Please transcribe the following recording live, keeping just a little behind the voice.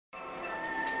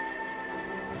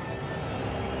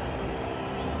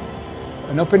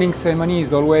An opening ceremony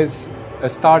is always a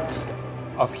start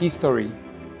of history.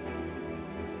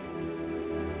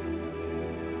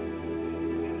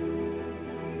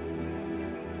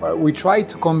 We try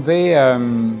to convey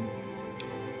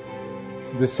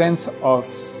the sense of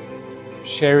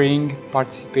sharing,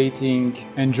 participating,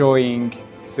 enjoying,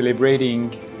 celebrating.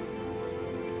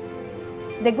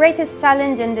 The greatest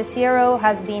challenge in this year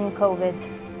has been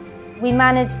COVID. We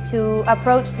managed to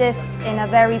approach this in a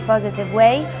very positive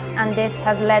way, and this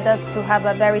has led us to have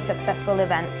a very successful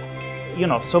event. You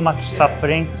know, so much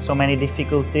suffering, so many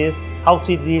difficulties, how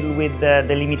to deal with the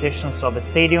limitations of the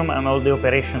stadium and all the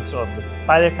operations of the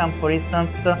Spider Camp, for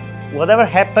instance. Whatever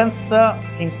happens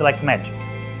seems like magic.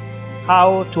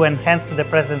 How to enhance the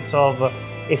presence of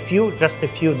just a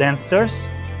few dancers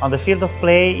on the field of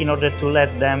play in order to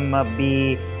let them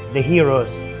be the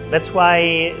heroes. That's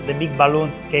why the big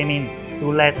balloons came in, to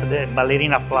let the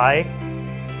ballerina fly.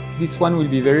 This one will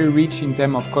be very rich in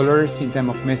terms of colors, in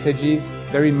terms of messages,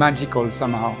 very magical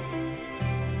somehow.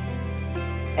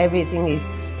 Everything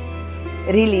is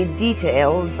really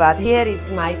detailed, but here is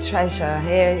my treasure,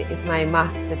 here is my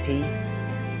masterpiece.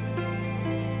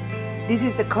 This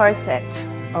is the corset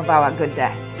of our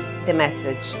goddess. The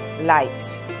message,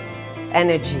 light,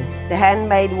 energy. The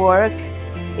handmade work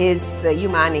is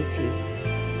humanity.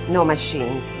 No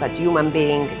machines, but human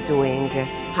being doing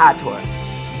artworks.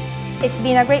 It's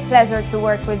been a great pleasure to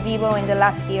work with Vivo in the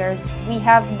last years. We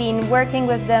have been working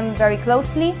with them very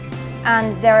closely,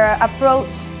 and their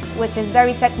approach, which is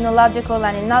very technological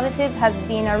and innovative, has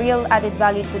been a real added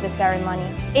value to the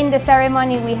ceremony. In the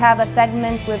ceremony we have a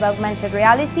segment with augmented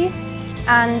reality,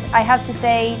 and I have to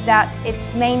say that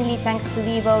it's mainly thanks to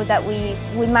Vivo that we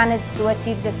managed to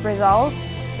achieve this result.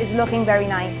 It's looking very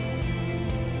nice.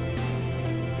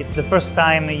 It's the first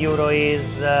time Euro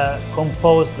is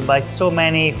composed by so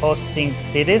many hosting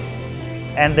cities,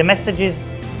 and the message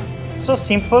is so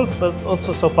simple but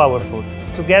also so powerful.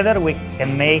 Together we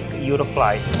can make Euro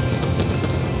fly.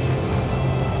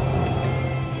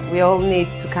 We all need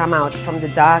to come out from the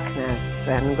darkness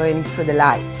and go into the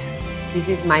light. This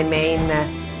is my main,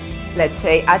 let's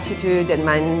say, attitude and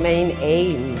my main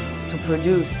aim, to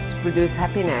produce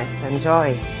happiness and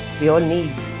joy we all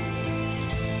need.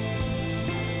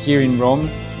 Here in Rome,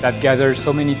 that gathers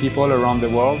so many people around the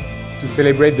world to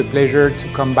celebrate the pleasure to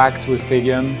come back to a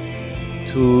stadium,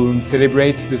 to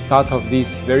celebrate the start of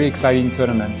this very exciting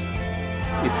tournament.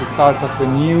 It's the start of a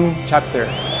new chapter.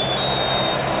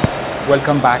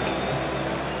 Welcome back.